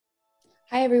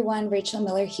Hi, everyone. Rachel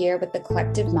Miller here with the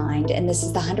Collective Mind, and this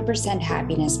is the 100%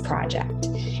 Happiness Project.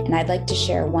 And I'd like to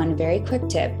share one very quick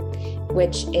tip,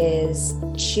 which is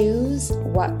choose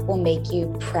what will make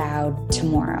you proud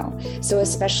tomorrow. So,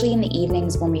 especially in the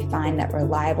evenings when we find that we're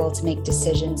liable to make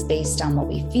decisions based on what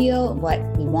we feel, what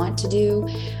we want to do,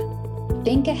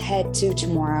 think ahead to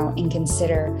tomorrow and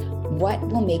consider what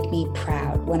will make me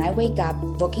proud. When I wake up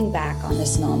looking back on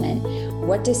this moment,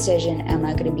 what decision am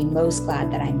I going to be most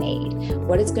glad that I made?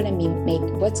 What's going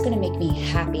to make me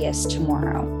happiest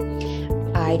tomorrow?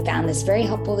 I found this very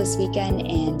helpful this weekend,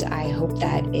 and I hope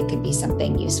that it could be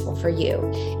something useful for you.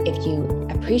 If you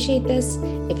appreciate this,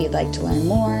 if you'd like to learn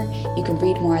more, you can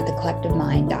read more at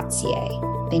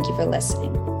thecollectivemind.ca. Thank you for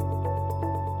listening.